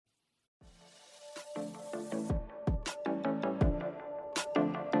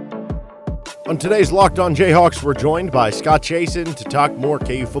On today's Locked On Jayhawks, we're joined by Scott Chasen to talk more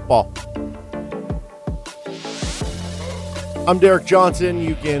KU football. I'm Derek Johnson.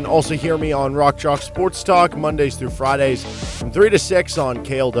 You can also hear me on Rock Chalk Sports Talk Mondays through Fridays from 3 to 6 on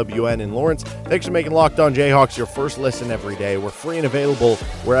KLWN in Lawrence. Thanks for making Locked On Jayhawks your first listen every day. We're free and available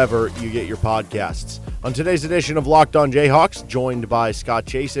wherever you get your podcasts. On today's edition of Locked On Jayhawks, joined by Scott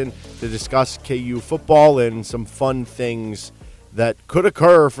Chasen to discuss KU football and some fun things that could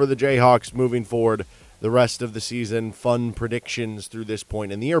occur for the Jayhawks moving forward the rest of the season. Fun predictions through this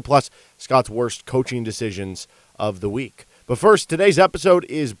point in the year, plus Scott's worst coaching decisions of the week. But first, today's episode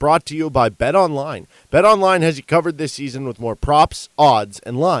is brought to you by BetOnline. BetOnline has you covered this season with more props, odds,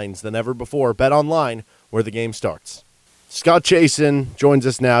 and lines than ever before. BetOnline, where the game starts. Scott Chasen joins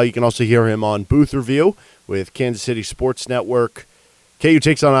us now. You can also hear him on Booth Review with Kansas City Sports Network. KU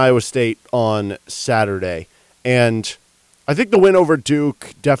takes on Iowa State on Saturday. And I think the win over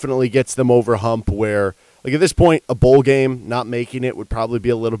Duke definitely gets them over hump where, like at this point, a bowl game, not making it would probably be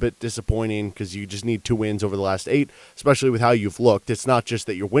a little bit disappointing because you just need 2 wins over the last 8, especially with how you've looked. It's not just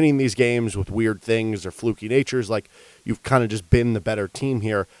that you're winning these games with weird things or fluky natures, like you've kind of just been the better team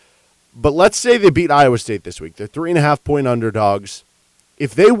here. But let's say they beat Iowa State this week. They're 3.5-point underdogs.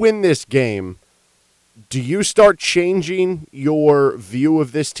 If they win this game, do you start changing your view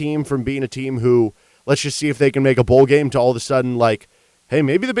of this team from being a team who, let's just see if they can make a bowl game, to all of a sudden like, hey,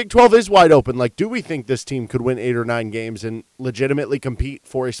 maybe the Big 12 is wide open. Like, do we think this team could win 8 or 9 games and legitimately compete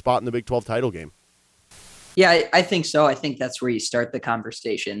for a spot in the Big 12 title game? Yeah, I think so. I think that's where you start the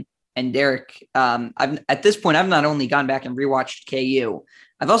conversation. And Derek, at this point, I've not only gone back and rewatched KU,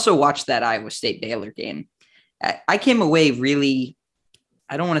 I've also watched that Iowa State-Baylor game. I came away really,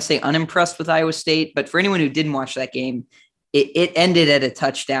 I don't want to say unimpressed with Iowa State, but for anyone who didn't watch that game, it ended at a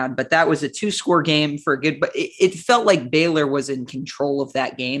touchdown, but that was a 2-score game for a good, but it felt like Baylor was in control of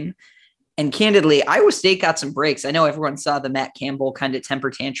that game. And candidly, Iowa State got some breaks. I know everyone saw the Matt Campbell kind of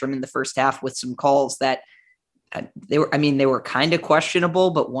temper tantrum in the first half with some calls that they were kind of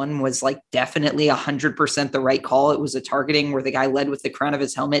questionable, but one was like definitely 100% the right call. It was a targeting where the guy led with the crown of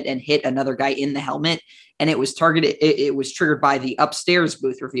his helmet and hit another guy in the helmet. And it was targeted. It was triggered by the upstairs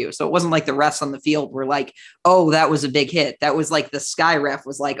booth review. So it wasn't like the refs on the field were like, oh, that was a big hit. That was like the sky ref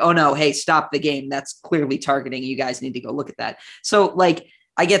was like, oh no, hey, stop the game. That's clearly targeting. You guys need to go look at that. So like,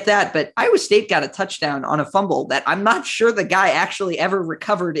 I get that, but Iowa State got a touchdown on a fumble that I'm not sure the guy actually ever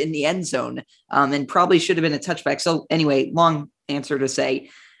recovered in the end zone, and probably should have been a touchback. So anyway, long answer to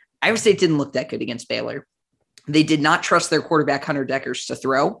say, Iowa State didn't look that good against Baylor. They did not trust their quarterback, Hunter Dekkers, to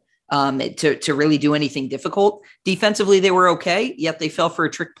throw, to really do anything difficult. Defensively, they were okay, yet they fell for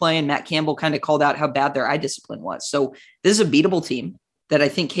a trick play, and Matt Campbell kind of called out how bad their eye discipline was. So this is a beatable team that I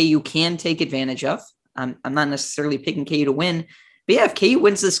think KU can take advantage of. I'm not necessarily picking KU to win. But yeah, if KU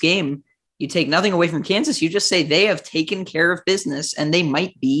wins this game, you take nothing away from Kansas. You just say they have taken care of business and they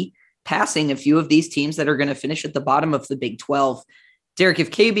might be passing a few of these teams that are going to finish at the bottom of the Big 12. Derek,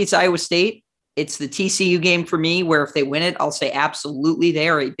 if KU beats Iowa State, it's the TCU game for me, where if they win it, I'll say absolutely they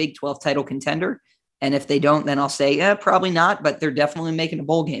are a Big 12 title contender. And if they don't, then I'll say probably not, but they're definitely making a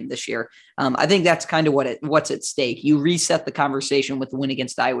bowl game this year. I think that's kind of what's at stake. You reset the conversation with the win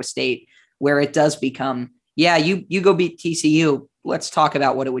against Iowa State, where it does become, yeah, you go beat TCU. Let's talk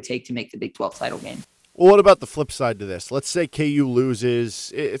about what it would take to make the Big 12 title game. Well, what about the flip side to this? Let's say KU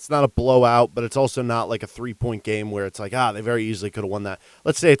loses. It's not a blowout, but it's also not like a 3-point game where it's like, they very easily could have won that.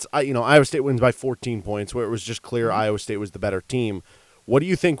 Let's say it's, Iowa State wins by 14 points, where it was just clear Iowa State was the better team. What do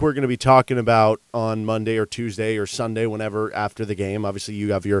you think we're going to be talking about on Monday or Tuesday or Sunday, whenever after the game? Obviously,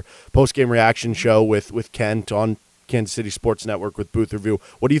 you have your post-game reaction show with Kent on Kansas City Sports Network with Booth Review.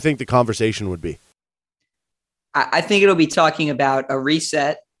 What do you think the conversation would be? I think it'll be talking about a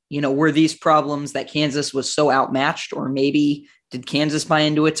reset. Were these problems that Kansas was so outmatched, or maybe did Kansas buy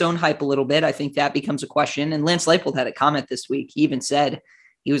into its own hype a little bit? I think that becomes a question. And Lance Leipold had a comment this week. He even said,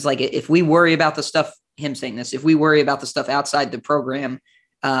 he was like, if we worry about the stuff, him saying this, if we worry about the stuff outside the program,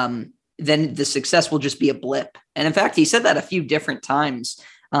 then the success will just be a blip. And in fact, he said that a few different times.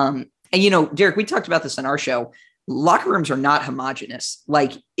 And Derek, we talked about this on our show. Locker rooms are not homogenous.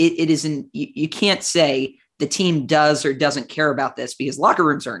 Like it isn't, you can't say the team does or doesn't care about this, because locker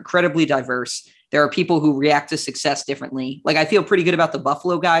rooms are incredibly diverse. There are people who react to success differently. Like, I feel pretty good about the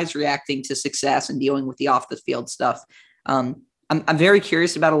Buffalo guys reacting to success and dealing with the off the field stuff. I'm very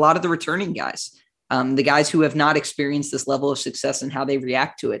curious about a lot of the returning guys, the guys who have not experienced this level of success and how they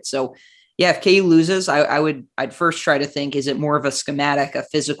react to it. So yeah, if KU loses, I'd first try to think, is it more of a schematic, a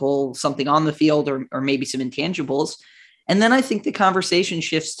physical, something on the field, or maybe some intangibles? And then I think the conversation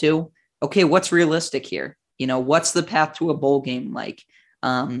shifts to, okay, what's realistic here? What's the path to a bowl game like?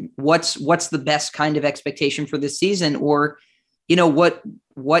 What's the best kind of expectation for this season? Or,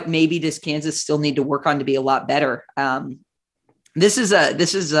 what maybe does Kansas still need to work on to be a lot better? This is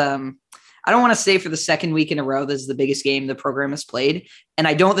I don't want to say for the second week in a row, this is the biggest game the program has played. And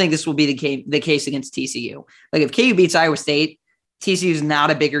I don't think this will be the case against TCU. Like if KU beats Iowa State, TCU is not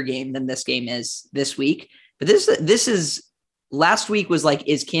a bigger game than this game is this week. But this is last week was like,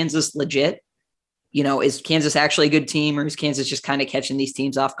 is Kansas legit? Is Kansas actually a good team, or is Kansas just kind of catching these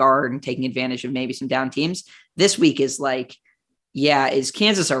teams off guard and taking advantage of maybe some down teams? This week is like, yeah, is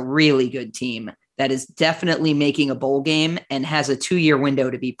Kansas a really good team that is definitely making a bowl game and has a 2-year window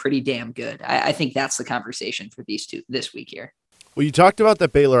to be pretty damn good? I think that's the conversation for these two this week here. Well, you talked about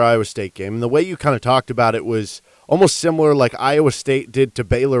that Baylor-Iowa State game, and the way you kind of talked about it was almost similar, like Iowa State did to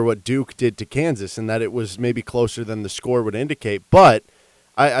Baylor what Duke did to Kansas, and that it was maybe closer than the score would indicate. But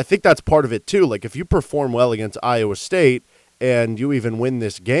I think that's part of it too. Like if you perform well against Iowa State and you even win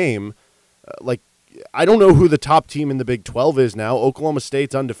this game, I don't know who the top team in the Big 12 is now. Oklahoma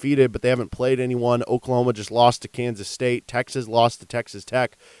State's undefeated, but they haven't played anyone. Oklahoma just lost to Kansas State. Texas lost to Texas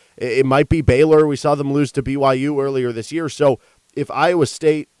Tech. It might be Baylor. We saw them lose to BYU earlier this year. So if Iowa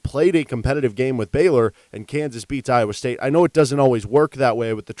State played a competitive game with Baylor and Kansas beats Iowa State, I know it doesn't always work that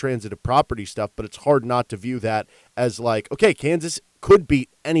way with the transitive property stuff, but it's hard not to view that as like, okay, Kansas could beat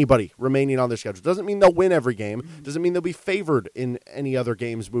anybody remaining on their schedule. Doesn't mean they'll win every game. Doesn't mean they'll be favored in any other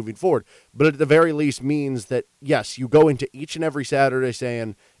games moving forward. But at the very least means that, yes, you go into each and every Saturday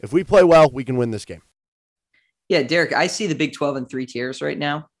saying, if we play well, we can win this game. Yeah, Derek, I see the Big 12 in 3 tiers right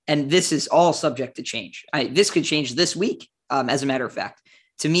now, and this is all subject to change. This could change this week, as a matter of fact.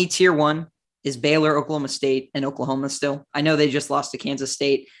 To me, tier 1 is Baylor, Oklahoma State, and Oklahoma still. I know they just lost to Kansas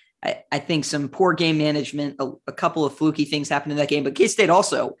State. I think some poor game management, a couple of fluky things happened in that game, but K-State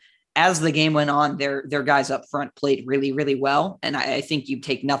also, as the game went on, their guys up front played really, really well. And I think you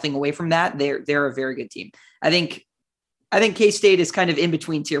take nothing away from that. They're a very good team. I think K-State is kind of in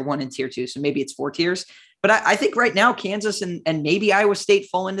between tier 1 and tier 2. So maybe it's 4 tiers, but I think right now Kansas and maybe Iowa State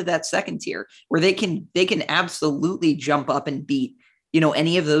fall into that second tier where they can absolutely jump up and beat,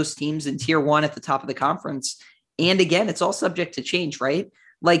 any of those teams in tier 1 at the top of the conference. And again, it's all subject to change, right?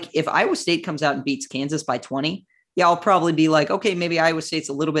 Like if Iowa State comes out and beats Kansas by 20, yeah, I'll probably be like, okay, maybe Iowa State's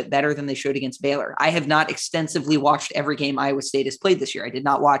a little bit better than they showed against Baylor. I have not extensively watched every game Iowa State has played this year. I did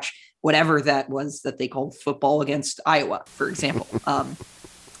not watch whatever that was that they called football against Iowa, for example.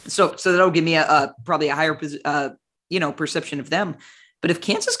 So that'll give me probably a higher, perception of them. But if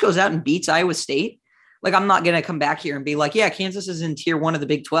Kansas goes out and beats Iowa State, like I'm not going to come back here and be like, yeah, Kansas is in tier 1 of the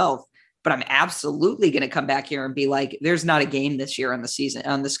Big 12. But I'm absolutely going to come back here and be like, there's not a game this year on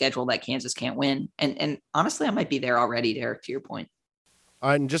the schedule that Kansas can't win. And honestly, I might be there already, Derek, to your point.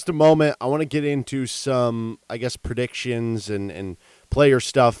 All right, in just a moment, I want to get into some, predictions and player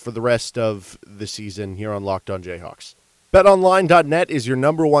stuff for the rest of the season here on Locked On Jayhawks. BetOnline.net is your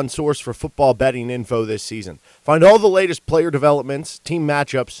number one source for football betting info this season. Find all the latest player developments, team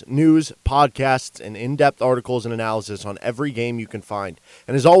matchups, news, podcasts, and in-depth articles and analysis on every game you can find.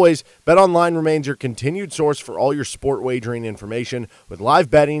 And as always, BetOnline remains your continued source for all your sport wagering information with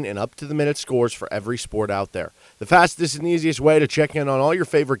live betting and up-to-the-minute scores for every sport out there. The fastest and easiest way to check in on all your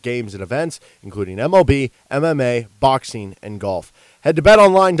favorite games and events, including MLB, MMA, boxing, and golf. Head to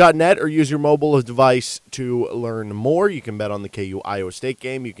betonline.net or use your mobile device to learn more. You can bet on the KU Iowa State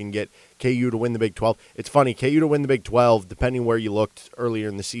game. You can get KU to win the Big 12. It's funny, KU to win the Big 12, depending where you looked earlier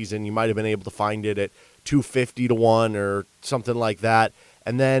in the season, you might have been able to find it at 250 to 1 or something like that.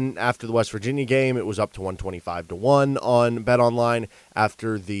 And then after the West Virginia game, it was up to 125 to 1 on BetOnline.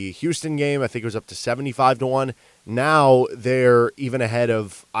 After the Houston game, I think it was up to 75 to 1. Now they're even ahead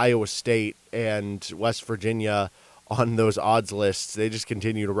of Iowa State and West Virginia on those odds lists. They just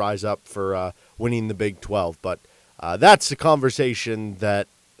continue to rise up for winning the Big 12. But that's a conversation that,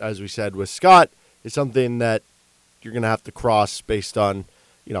 as we said with Scott, is something that you're going to have to cross based on,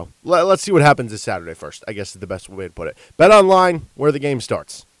 let's see what happens this Saturday first, I guess is the best way to put it. BetOnline, where the game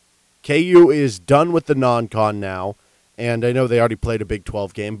starts. KU is done with the non-con now, and I know they already played a Big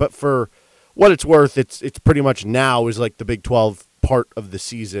 12 game, but for what it's worth, it's pretty much now is like the Big 12 part of the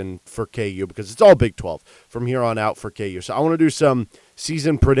season for KU because it's all Big 12 from here on out for KU. So I want to do some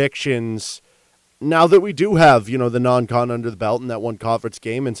season predictions now that we do have, the non-con under the belt in that one conference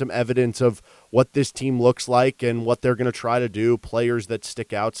game and some evidence of what this team looks like and what they're going to try to do, players that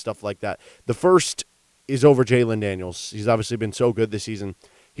stick out, stuff like that. The first is over Jalen Daniels. He's obviously been so good this season.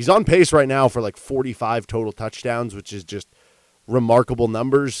 He's on pace right now for like 45 total touchdowns, which is just remarkable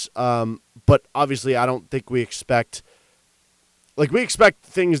numbers. But obviously I don't think we expect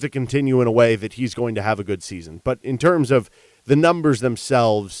things to continue in a way that he's going to have a good season. But in terms of the numbers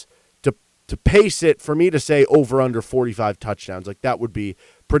themselves to pace it for me to say over under 45 touchdowns. Like, that would be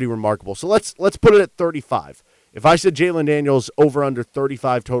pretty remarkable. So let's put it at 35. If I said Jalen Daniels over under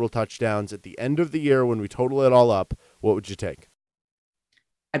 35 total touchdowns at the end of the year when we total it all up, what would you take?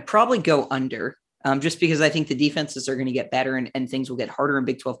 I'd probably go under, just because I think the defenses are going to get better and things will get harder in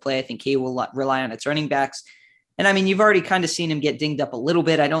Big 12 play. I think KU will rely on its running backs. And I mean, you've already kind of seen him get dinged up a little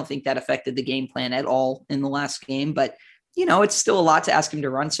bit. I don't think that affected the game plan at all in the last game, but it's still a lot to ask him to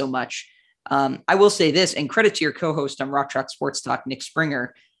run so much. I will say this, and credit to your co-host on Rock Chalk Sports Talk, Nick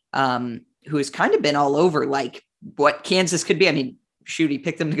Springer, who has kind of been all over like what Kansas could be. I mean, shoot, he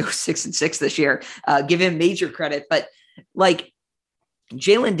picked them to go 6-6 this year. Give him major credit, but like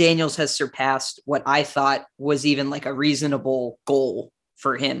Jalen Daniels has surpassed what I thought was even like a reasonable goal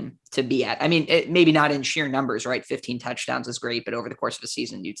for him to be at. I mean, maybe not in sheer numbers, right? 15 touchdowns is great, but over the course of a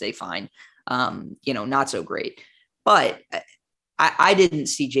season, you'd say fine. Not so great. But I didn't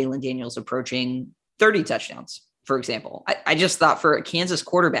see Jalen Daniels approaching 30 touchdowns, for example. I just thought for a Kansas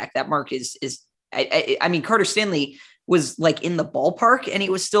quarterback, that mark is I mean, Carter Stanley was like in the ballpark and he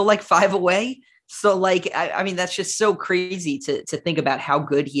was still like 5 away. So like, I mean, that's just so crazy to think about how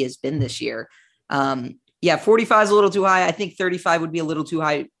good he has been this year. 45 is a little too high. I think 35 would be a little too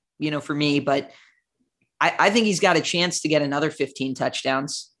high, for me, but I think he's got a chance to get another 15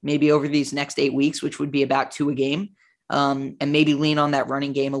 touchdowns, maybe over these next 8 weeks, which would be about 2 a game. And maybe lean on that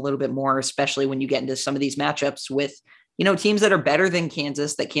running game a little bit more, especially when you get into some of these matchups with, teams that are better than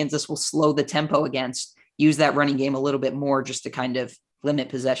Kansas, that Kansas will slow the tempo against, use that running game a little bit more just to kind of limit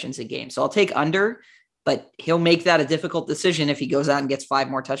possessions in games. So I'll take under, but he'll make that a difficult decision if he goes out and gets 5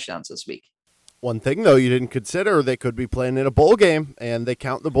 more touchdowns this week. One thing, though, you didn't consider, they could be playing in a bowl game, and they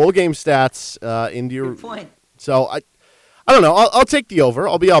count the bowl game stats into your... Good point. So I don't know. I'll take the over.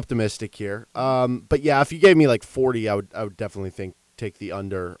 I'll be optimistic here. But yeah, if you gave me like 40, I would definitely take the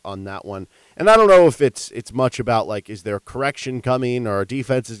under on that one. And I don't know if it's much about like, is there a correction coming or our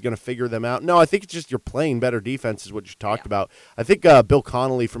defense is going to figure them out? No, I think it's just you're playing better defense is what you talked about. I think Bill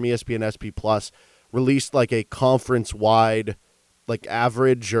Connolly from ESPN SP Plus released like a conference-wide like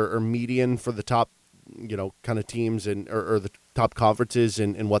average or median for the top, kind of teams or the top conferences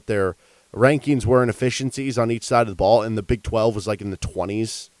and what their rankings were and efficiencies on each side of the ball, and the Big 12 was like in the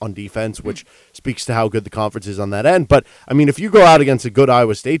 20s on defense, which speaks to how good the conference is on that end. But, I mean, if you go out against a good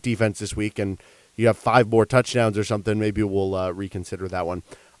Iowa State defense this week and you have 5 more touchdowns or something, maybe we'll reconsider that one.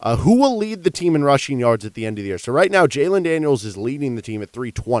 Who will lead the team in rushing yards at the end of the year? So right now, Jalen Daniels is leading the team at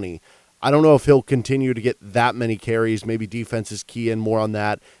 320. I don't know if he'll continue to get that many carries. Maybe defense is key in more on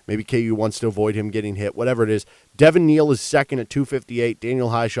that. Maybe KU wants to avoid him getting hit, whatever it is. Devin Neal is second at 258.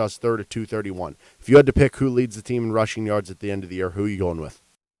 Daniel Highshaw's third at 231. If you had to pick who leads the team in rushing yards at the end of the year, who are you going with?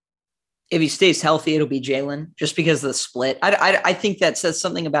 If he stays healthy, it'll be Jalen, just because of the split. I think that says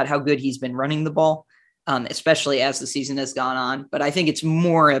something about how good he's been running the ball, especially as the season has gone on. But I think it's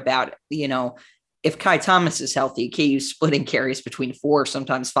more about, if Kai Thomas is healthy, KU's splitting carries between 4,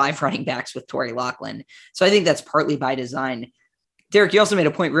 sometimes 5 running backs with Torrey Loughlin. So I think that's partly by design. Derek, you also made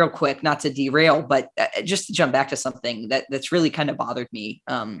a point real quick, not to derail, but just to jump back to something that's really kind of bothered me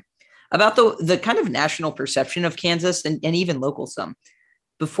about the kind of national perception of Kansas and even local some.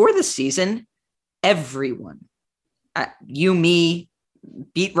 Before the season, everyone, you, me,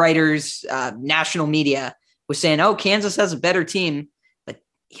 beat writers, national media was saying, oh, Kansas has a better team.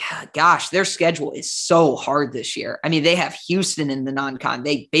 Yeah, gosh, their schedule is so hard this year. I mean, they have Houston in the non-con.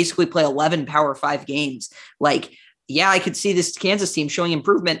 They basically play 11 Power 5 games. Like, yeah, I could see this Kansas team showing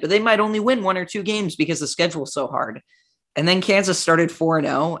improvement, but they might only win 1 or 2 games because the schedule's so hard. And then Kansas started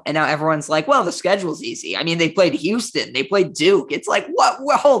 4-0, and now everyone's like, well, the schedule's easy. I mean, they played Houston. They played Duke. It's like, what?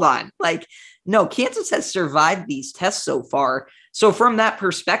 Well, hold on. Like, no, Kansas has survived these tests so far. So from that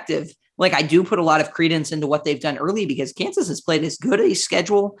perspective, like, I do put a lot of credence into what they've done early, because Kansas has played as good a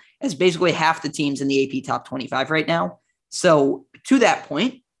schedule as basically half the teams in the AP top 25 right now. So to that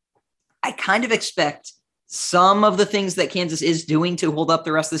point, I kind of expect some of the things that Kansas is doing to hold up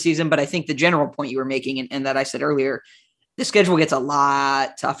the rest of the season. But I think the general point you were making, and that I said earlier, the schedule gets a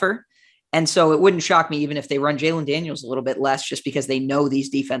lot tougher. And so it wouldn't shock me even if they run Jalen Daniels a little bit less, just because they know these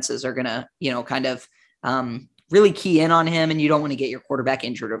defenses are going to, kind of really key in on him, and you don't want to get your quarterback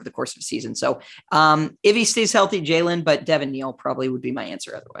injured over the course of the season. So if he stays healthy, Jalen, but Devin Neal probably would be my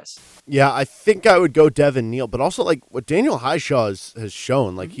answer otherwise. Yeah, I think I would go Devin Neal, but also like what Daniel Highshaw has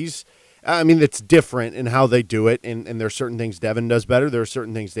shown, like it's different in how they do it, and there are certain things Devin does better, there are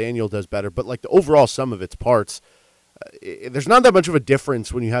certain things Daniel does better, but like the overall sum of its parts, there's not that much of a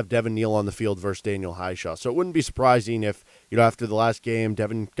difference when you have Devin Neal on the field versus Daniel Highshaw. So it wouldn't be surprising if, after the last game,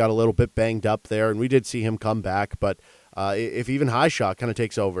 Devin got a little bit banged up there, and we did see him come back. But if even Highshot kind of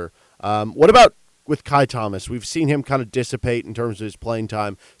takes over. What about with Kai Thomas? We've seen him kind of dissipate in terms of his playing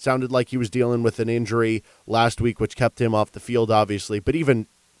time. Sounded like he was dealing with an injury last week, which kept him off the field, obviously. But even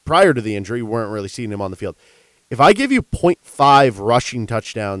prior to the injury, we weren't really seeing him on the field. If I give you 0.5 rushing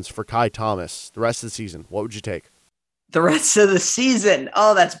touchdowns for Kai Thomas the rest of the season, what would you take? The rest of the season?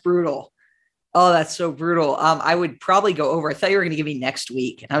 Oh, that's brutal. Oh, that's so brutal. I would probably go over. I thought you were going to give me next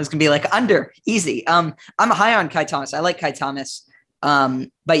week, and I was going to be like under, easy. I'm high on Kai Thomas. I like Kai Thomas.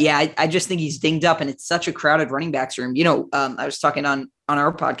 But yeah, I just think he's dinged up, and it's such a crowded running backs room. I was talking on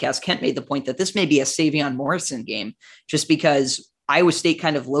our podcast. Kent made the point that this may be a Savion Morrison game, just because Iowa State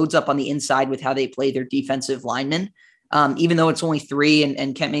kind of loads up on the inside with how they play their defensive linemen. Even though it's only 3,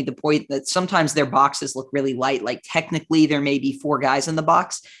 and Kent made the point that sometimes their boxes look really light. Like technically there may be 4 guys in the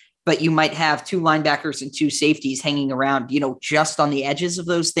box, but you might have 2 linebackers and 2 safeties hanging around, just on the edges of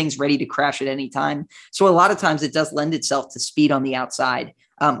those things, ready to crash at any time. So a lot of times it does lend itself to speed on the outside,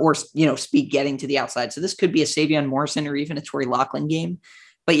 or speed getting to the outside. So this could be a Savion Morrison or even a Torrey Loughlin game.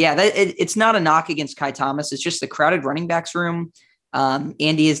 But yeah, it's not a knock against Kai Thomas. It's just the crowded running backs room.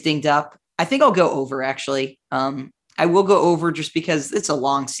 Andy is dinged up. I think I'll go over, actually. I will go over just because it's a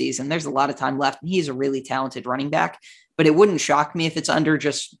long season. There's a lot of time left, and he's a really talented running back. But it wouldn't shock me if it's under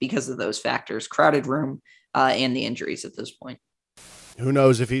just because of those factors, crowded room and the injuries at this point. Who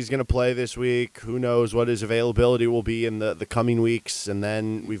knows if he's going to play this week? Who knows what his availability will be in the coming weeks? And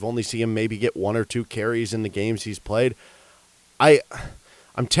then we've only seen him maybe get 1 or 2 carries in the games he's played.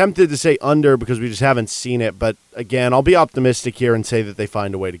 I'm tempted to say under because we just haven't seen it. But again, I'll be optimistic here and say that they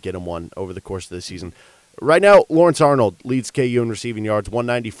find a way to get him 1 over the course of the season. Right now, Lawrence Arnold leads KU in receiving yards,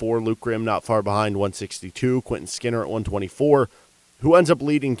 194. Luke Grimm not far behind, 162. Quentin Skinner at 124. Who ends up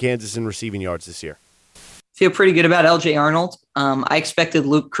leading Kansas in receiving yards this year? Feel pretty good about LJ Arnold. I expected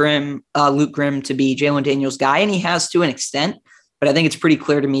Luke Grimm to be Jalen Daniels' guy, and he has to an extent. But I think it's pretty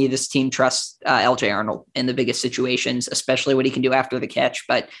clear to me this team trusts LJ Arnold in the biggest situations, especially what he can do after the catch.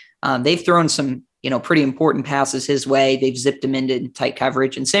 But they've thrown some pretty important passes his way. They've zipped him into tight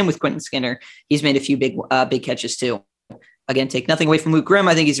coverage, and same with Quentin Skinner. He's made a few big catches too. Again, take nothing away from Luke Grimm.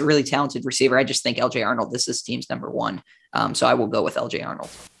 I think he's a really talented receiver. I just think LJ Arnold, this is team's number 1. So I will go with LJ Arnold.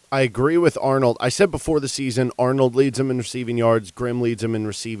 I agree with Arnold. I said before the season, Arnold leads him in receiving yards. Grimm leads him in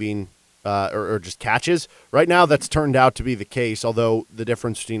receiving or just catches. Right now, that's turned out to be the case, although the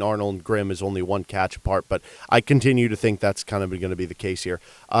difference between Arnold and Grimm is only 1 catch apart. But I continue to think that's kind of going to be the case here.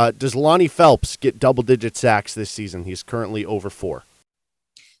 Does Lonnie Phelps get double-digit sacks this season? He's currently over 4.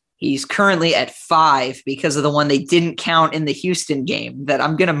 He's currently at 5 because of the one they didn't count in the Houston game that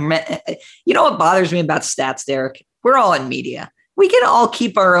I'm going to – what bothers me about stats, Derek? We're all in media. We can all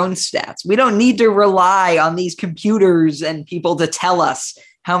keep our own stats. We don't need to rely on these computers and people to tell us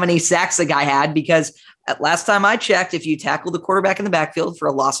how many sacks a guy had, because last time I checked, if you tackle the quarterback in the backfield for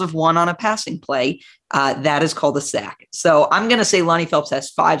a loss of 1 on a passing play, that is called a sack. So I'm going to say Lonnie Phelps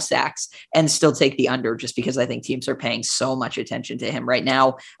has 5 sacks and still take the under, just because I think teams are paying so much attention to him right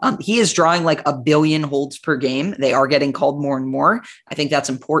now. He is drawing like 1 billion holds per game. They are getting called more and more. I think that's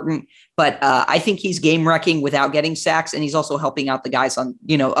important. But I think he's game wrecking without getting sacks, and he's also helping out the guys on,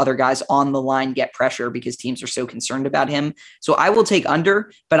 other guys on the line get pressure because teams are so concerned about him. So I will take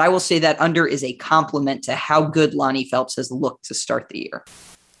under, but I will say that under is a compliment to how good Lonnie Phelps has looked to start the year.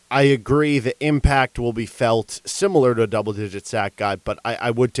 I agree. The impact will be felt similar to a double-digit sack guy, but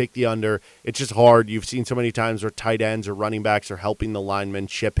I would take the under. It's just hard. You've seen so many times where tight ends or running backs are helping the linemen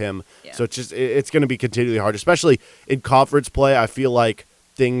chip him. Yeah. So it's going to be continually hard, especially in conference play. I feel like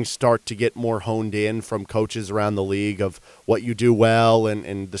things start to get more honed in from coaches around the league of what you do well,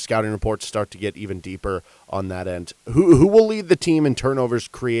 and the scouting reports start to get even deeper on that end. Who will lead the team in turnovers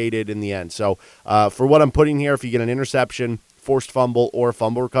created in the end? So for what I'm putting here, if you get an interception, forced fumble, or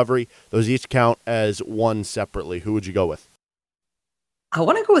fumble recovery, those each count as 1 separately. Who would you go with? I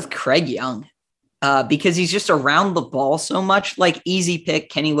want to go with Craig Young. Because he's just around the ball so much. Like, easy pick,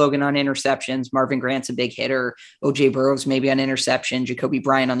 Kenny Logan on interceptions, Marvin Grant's a big hitter, OJ Burrows maybe on interception, Jacoby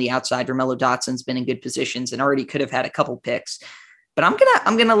Bryant on the outside, Romello Dotson's been in good positions and already could have had a couple picks. But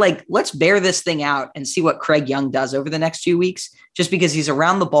I'm gonna let's bear this thing out and see what Craig Young does over the next few weeks, just because he's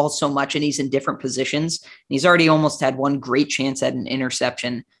around the ball so much and he's in different positions. And he's already almost had 1 great chance at an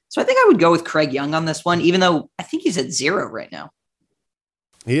interception. So I think I would go with Craig Young on this one, even though I think he's at 0 right now.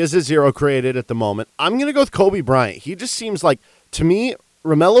 He is a 0 created at the moment. I'm going to go with Kobe Bryant. He just seems like, to me,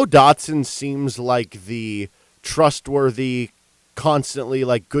 Romello Dotson seems like the trustworthy, constantly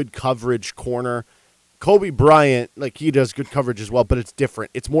good coverage corner. Kobe Bryant, he does good coverage as well, but it's different.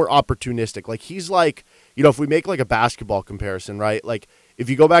 It's more opportunistic. He's if we make a basketball comparison, right? If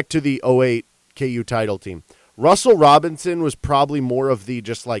you go back to the 08 KU title team, Russell Robinson was probably more of the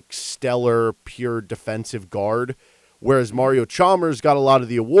just like stellar, pure defensive guard, whereas Mario Chalmers got a lot of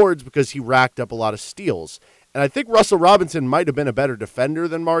the awards because he racked up a lot of steals. And I think Russell Robinson might have been a better defender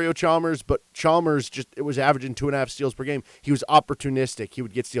than Mario Chalmers, but Chalmers it was averaging 2.5 steals per game. He was opportunistic. He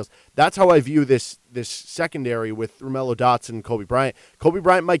would get steals. That's how I view this secondary with Romello Dotson and Kobe Bryant. Kobe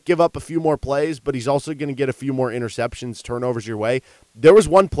Bryant might give up a few more plays, but he's also going to get a few more interceptions, turnovers your way. There was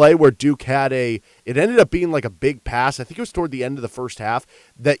one play where Duke had it ended up being like a big pass. I think it was toward the end of the first half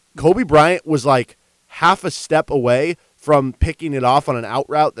that Kobe Bryant was like half a step away from picking it off on an out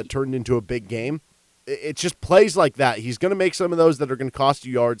route that turned into a big game. It's just plays like that. He's going to make some of those that are going to cost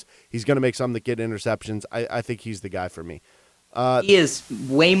you yards. He's going to make some that get interceptions. I think he's the guy for me. He is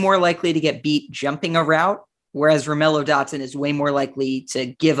way more likely to get beat jumping a route, whereas Romello Dotson is way more likely to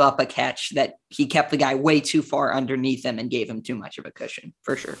give up a catch that he kept the guy way too far underneath him and gave him too much of a cushion,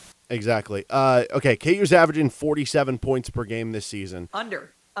 for sure. Exactly. Okay, KU's averaging 47 points per game this season.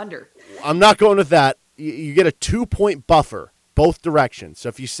 Under. I'm not going with that. You get a 2-point buffer both directions. So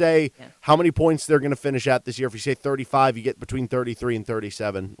if you say how many points they're going to finish at this year, if you say 35, you get between 33 and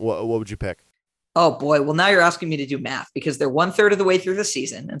 37. What would you pick? Oh, boy. Well, now you're asking me to do math because they're 1/3 of the way through the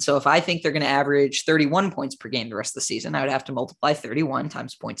season. And so if I think they're going to average 31 points per game the rest of the season, I would have to multiply 31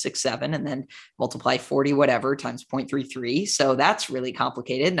 times 0.67 and then multiply 40 whatever times 0.33. So that's really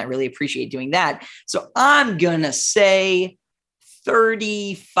complicated, and I really appreciate doing that. So I'm going to say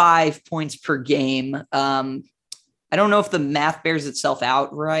 35 points per game. I don't know if the math bears itself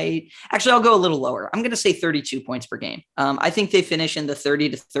out right. Actually, I'll go a little lower. I'm going to say 32 points per game. I think they finish in the 30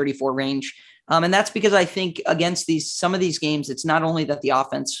 to 34 range. And that's because I think against some of these games, it's not only that the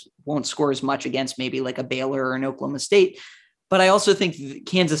offense won't score as much against maybe like a Baylor or an Oklahoma State, but I also think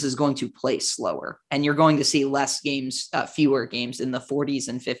Kansas is going to play slower, and you're going to see fewer games in the 40s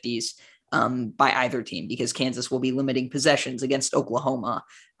and 50s by either team because Kansas will be limiting possessions against Oklahoma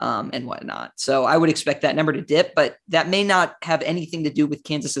and whatnot. So I would expect that number to dip, but that may not have anything to do with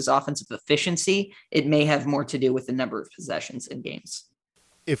Kansas's offensive efficiency. It may have more to do with the number of possessions in games.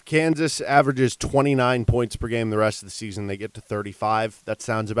 If Kansas averages 29 points per game the rest of the season, they get to 35. That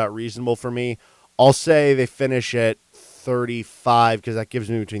sounds about reasonable for me. I'll say they finish at 35 because that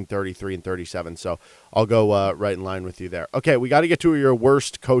gives me between 33 and 37. So I'll go right in line with you there. Okay, we got to get to your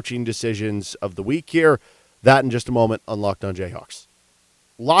worst coaching decisions of the week here. That in just a moment on Locked On Jayhawks.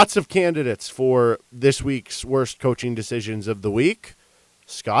 Lots of candidates for this week's worst coaching decisions of the week.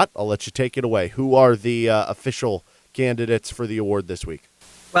 Scott, I'll let you take it away. Who are the official candidates for the award this week?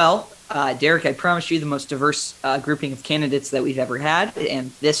 Well, Derek, I promised you the most diverse grouping of candidates that we've ever had.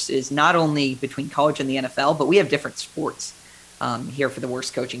 And this is not only between college and the NFL, but we have different sports here for the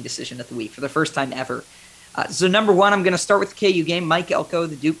worst coaching decision of the week for the first time ever. So number one, I'm going to start with the KU game. Mike Elko,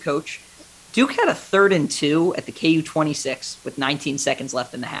 the Duke coach. Duke had a 3rd and 2 at the KU 26 with 19 seconds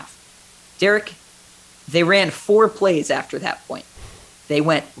left in the half. Derek, they ran 4 plays after that point. They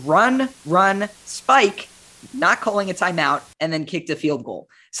went run, spike, not calling a timeout, and then kicked a field goal.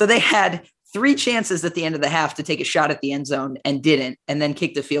 So they had 3 chances at the end of the half to take a shot at the end zone and didn't, and then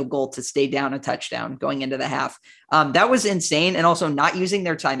kicked a field goal to stay down a touchdown going into the half. That was insane. And also not using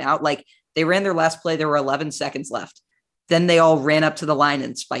their timeout. Like they ran their last play, there were 11 seconds left. Then they all ran up to the line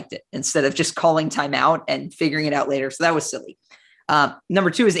and spiked it instead of just calling timeout and figuring it out later. So that was silly.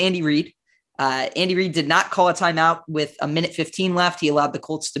 Number 2 is Andy Reid. Andy Reid did not call a timeout with 1:15 left. He allowed the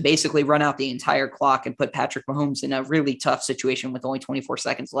Colts to basically run out the entire clock and put Patrick Mahomes in a really tough situation with only 24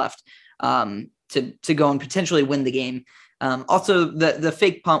 seconds left to go and potentially win the game. Also, the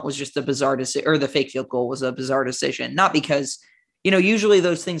fake punt was just a bizarre decision, or the fake field goal was a bizarre decision. Not because, usually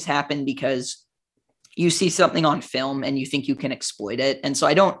those things happen because you see something on film and you think you can exploit it. And so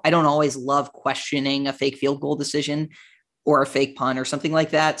I don't always love questioning a fake field goal decision or a fake punt or something like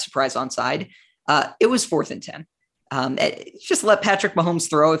that, surprise onside. It was 4th and 10. Just let Patrick Mahomes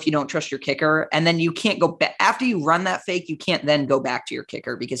throw if you don't trust your kicker. And then you can't go back after you run that fake. You can't then go back to your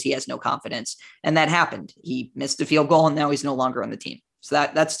kicker because he has no confidence. And that happened. He missed a field goal and now he's no longer on the team. So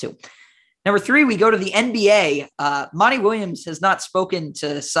that's 2. Number 3, we go to the NBA. Monty Williams has not spoken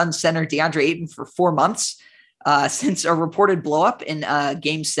to Suns center DeAndre Ayton for 4 months since a reported blow-up in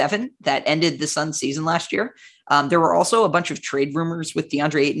Game 7 that ended the Suns season last year. There were also a bunch of trade rumors with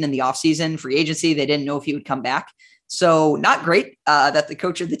DeAndre Ayton in the offseason, free agency. They didn't know if he would come back. So not great that the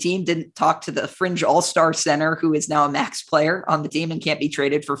coach of the team didn't talk to the fringe all-star center who is now a max player on the team and can't be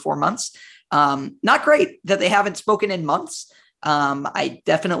traded for 4 months. Not great that they haven't spoken in months.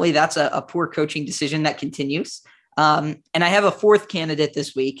 That's a poor coaching decision that continues. And I have a 4th candidate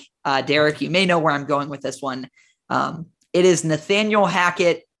this week. Derek, you may know where I'm going with this one. It is Nathaniel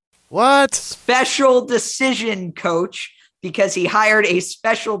Hackett What? Special decision coach, because he hired a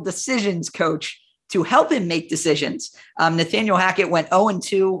special decisions coach to help him make decisions. Nathaniel Hackett went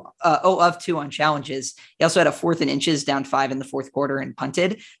 0 of 2 on challenges. He also had a 4th and inches, down 5 in the fourth quarter, and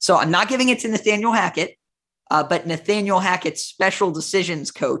punted. So I'm not giving it to Nathaniel Hackett, but Nathaniel Hackett's special decisions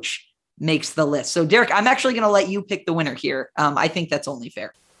coach makes the list. So Derek, I'm actually going to let you pick the winner here. I think that's only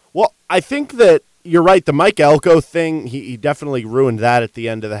fair. Well, I think that you're right. The Mike Elko thing, he definitely ruined that at the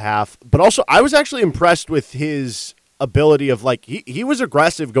end of the half. But also, I was actually impressed with his ability of, like, he was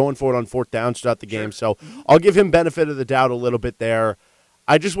aggressive going for it on 4th downs throughout the game. So I'll give him benefit of the doubt a little bit there.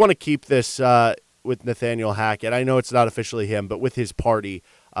 I just want to keep this with Nathaniel Hackett. I know it's not officially him, but with his party,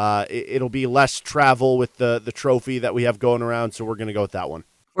 it'll be less travel with the trophy that we have going around. So we're going to go with that one.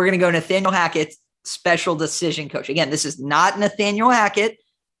 We're going to go Nathaniel Hackett, special decision coach. Again, this is not Nathaniel Hackett.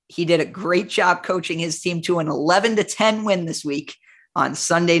 He did a great job coaching his team to an 11-10 win this week on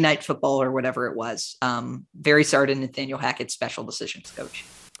Sunday Night Football or whatever it was. Very sorry to Nathaniel Hackett, special decisions coach.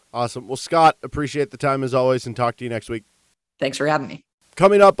 Awesome. Well, Scott, appreciate the time as always, and talk to you next week. Thanks for having me.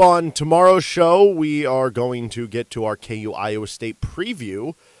 Coming up on tomorrow's show, we are going to get to our KU Iowa State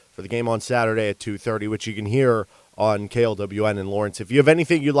preview for the game on Saturday at 2:30, which you can hear on KLWN in Lawrence. If you have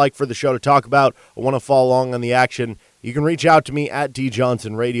anything you'd like for the show to talk about or want to follow along on the action, you can reach out to me at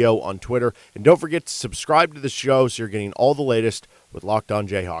djohnsonradio on Twitter. And don't forget to subscribe to the show so you're getting all the latest with Locked On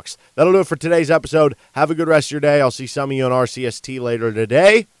Jayhawks. That'll do it for today's episode. Have a good rest of your day. I'll see some of you on RCST later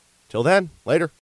today. Till then, later.